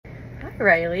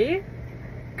Riley.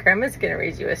 Grandma's gonna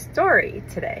read you a story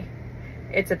today.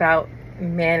 It's about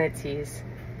manatees.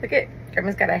 Look at,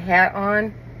 Grandma's got a hat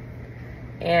on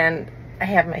and I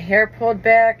have my hair pulled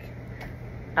back.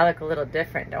 I look a little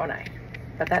different, don't I?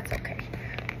 But that's okay.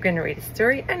 I'm gonna read a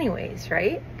story anyways,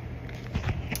 right?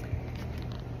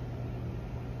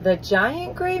 The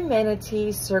giant gray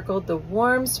manatee circled the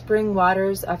warm spring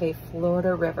waters of a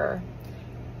Florida river.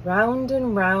 Round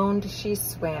and round she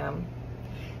swam.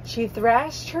 She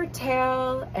thrashed her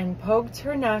tail and poked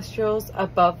her nostrils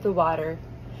above the water.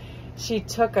 She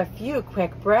took a few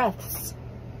quick breaths.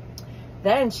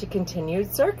 Then she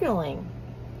continued circling.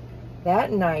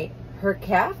 That night, her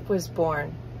calf was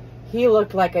born. He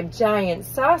looked like a giant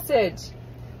sausage.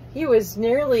 He was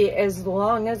nearly as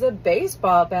long as a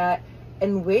baseball bat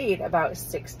and weighed about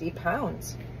 60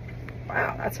 pounds.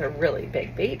 Wow, that's a really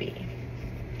big baby.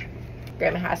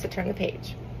 Grandma has to turn the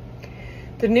page.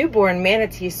 The newborn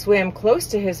manatee swam close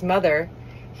to his mother.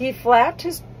 He flapped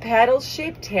his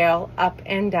paddle-shaped tail up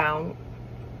and down.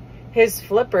 His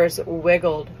flippers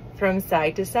wiggled from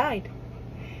side to side.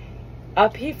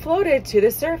 Up he floated to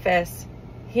the surface.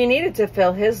 He needed to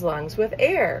fill his lungs with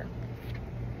air.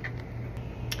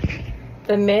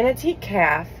 The manatee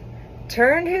calf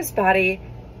turned his body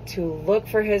to look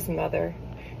for his mother.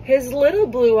 His little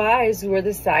blue eyes were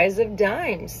the size of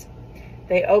dimes.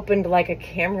 They opened like a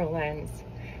camera lens.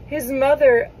 His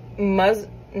mother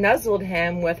nuzzled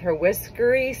him with her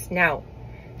whiskery snout.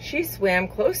 She swam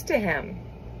close to him.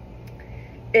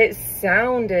 It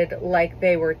sounded like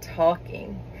they were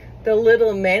talking. The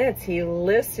little manatee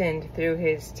listened through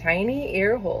his tiny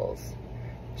ear holes.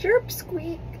 Chirp,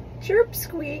 squeak, chirp,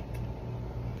 squeak.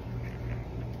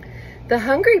 The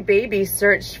hungry baby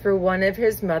searched for one of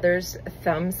his mother's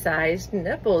thumb-sized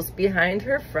nipples behind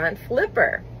her front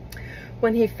flipper.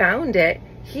 When he found it,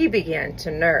 he began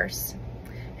to nurse.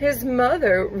 His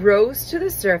mother rose to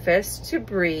the surface to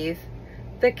breathe.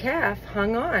 The calf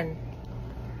hung on.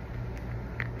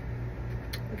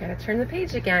 We gotta turn the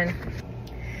page again.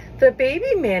 The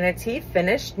baby manatee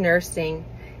finished nursing.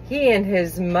 He and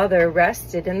his mother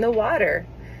rested in the water.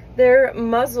 Their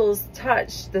muzzles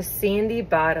touched the sandy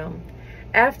bottom.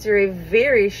 After a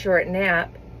very short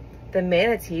nap, the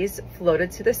manatees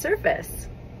floated to the surface.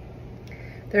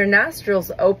 Their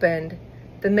nostrils opened.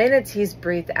 The manatees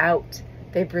breathed out.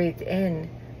 They breathed in.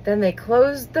 Then they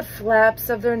closed the flaps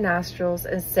of their nostrils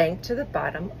and sank to the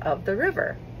bottom of the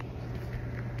river.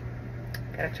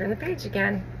 Gotta turn the page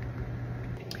again.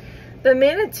 The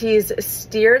manatees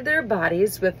steered their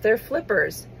bodies with their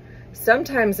flippers.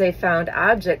 Sometimes they found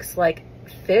objects like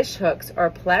fish hooks or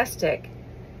plastic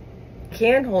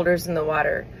can holders in the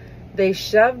water. They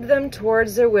shoved them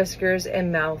towards their whiskers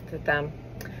and mouthed them.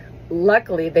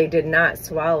 Luckily, they did not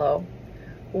swallow.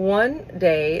 One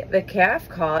day, the calf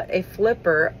caught a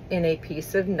flipper in a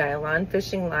piece of nylon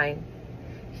fishing line.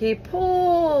 He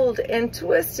pulled and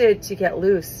twisted to get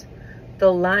loose.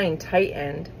 The line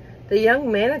tightened. The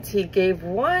young manatee gave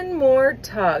one more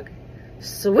tug.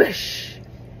 Swish!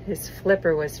 His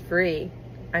flipper was free.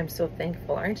 I'm so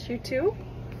thankful, aren't you too?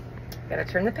 Gotta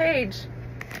turn the page.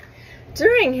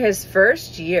 During his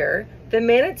first year, the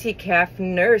manatee calf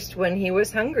nursed when he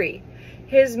was hungry.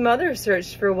 His mother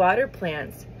searched for water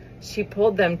plants. She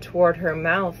pulled them toward her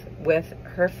mouth with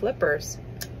her flippers.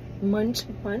 Munch,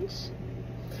 munch.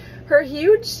 Her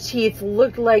huge teeth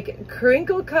looked like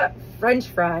crinkle-cut French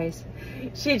fries.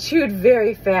 She chewed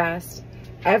very fast.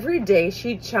 Every day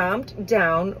she chomped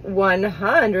down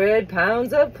 100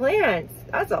 pounds of plants.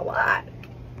 That's a lot.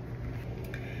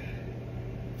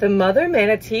 The mother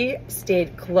manatee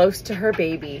stayed close to her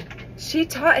baby. She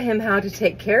taught him how to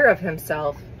take care of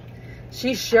himself.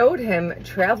 She showed him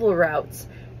travel routes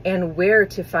and where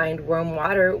to find warm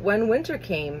water when winter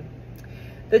came.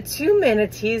 The two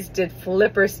manatees did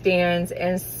flipper stands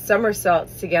and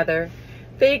somersaults together.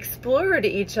 They explored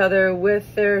each other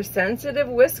with their sensitive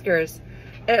whiskers.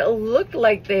 It looked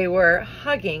like they were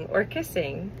hugging or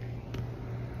kissing.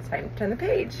 It's time to turn the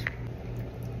page.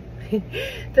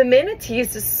 The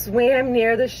manatees swam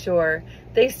near the shore.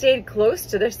 They stayed close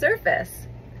to the surface.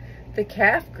 The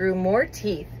calf grew more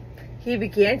teeth. He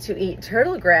began to eat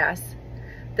turtle grass.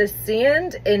 The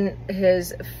sand in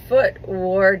his foot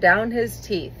wore down his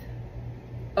teeth.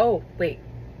 Oh, wait.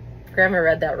 Grandma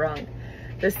read that wrong.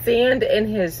 The sand in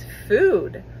his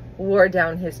food wore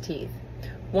down his teeth.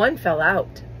 One fell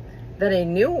out. Then a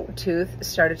new tooth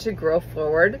started to grow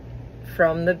forward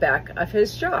from the back of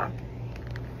his jaw.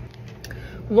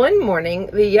 One morning,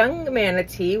 the young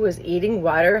manatee was eating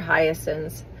water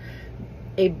hyacinths.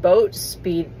 A boat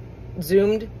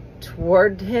zoomed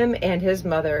toward him and his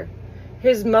mother.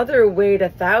 His mother weighed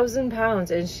 1,000 pounds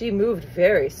and she moved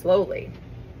very slowly.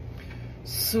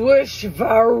 Swish,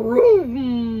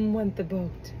 varoom, went the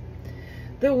boat.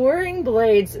 The whirring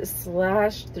blades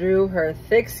slashed through her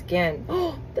thick skin.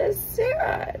 Oh, that's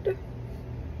sad.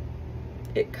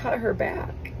 It cut her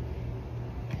back.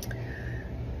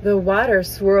 The water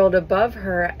swirled above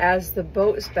her as the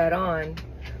boat sped on.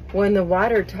 When the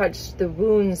water touched the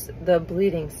wounds, the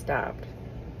bleeding stopped.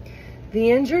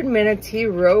 The injured manatee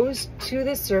rose to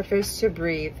the surface to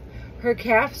breathe. Her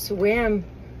calf swam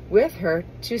with her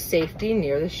to safety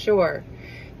near the shore.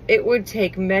 It would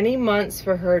take many months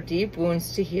for her deep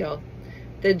wounds to heal.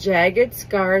 The jagged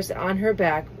scars on her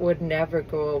back would never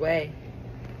go away.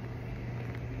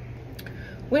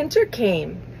 Winter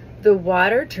came. The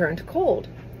water turned cold.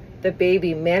 The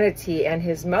baby manatee and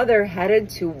his mother headed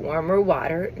to warmer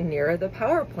water near the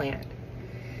power plant.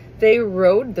 They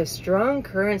rode the strong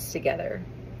currents together.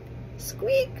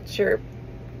 Squeak, chirp,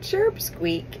 chirp,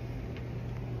 squeak.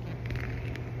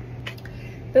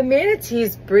 The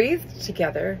manatees breathed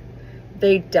together.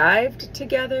 They dived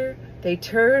together. They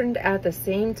turned at the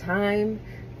same time.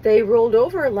 They rolled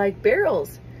over like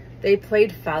barrels. They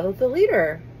played follow the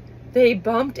leader. They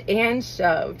bumped and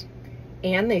shoved.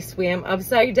 And they swam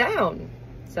upside down.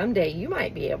 Someday you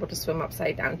might be able to swim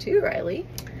upside down too, Riley.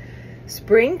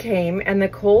 Spring came and the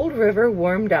cold river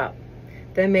warmed up.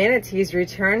 The manatees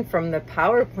returned from the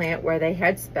power plant where they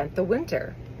had spent the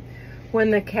winter. When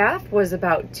the calf was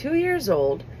about 2 years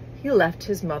old, he left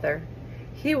his mother.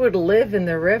 He would live in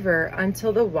the river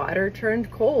until the water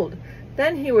turned cold.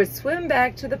 Then he would swim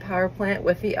back to the power plant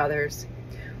with the others.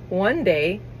 One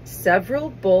day, several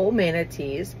bull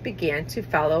manatees began to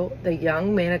follow the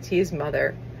young manatee's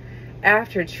mother.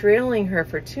 After trailing her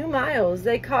for 2 miles,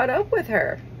 they caught up with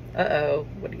her. Uh-oh,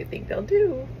 what do you think they'll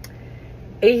do?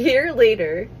 A year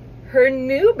later, her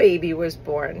new baby was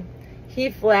born. He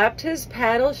flapped his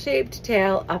paddle-shaped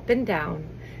tail up and down.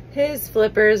 His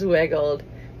flippers wiggled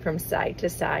from side to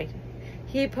side.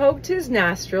 He poked his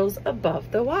nostrils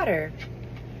above the water.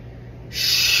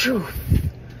 Shoo!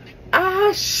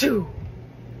 Ah, shoo!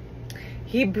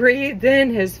 He breathed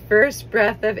in his first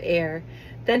breath of air.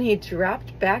 Then he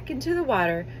dropped back into the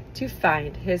water to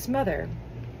find his mother.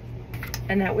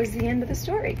 And that was the end of the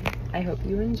story. I hope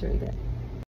you enjoyed it.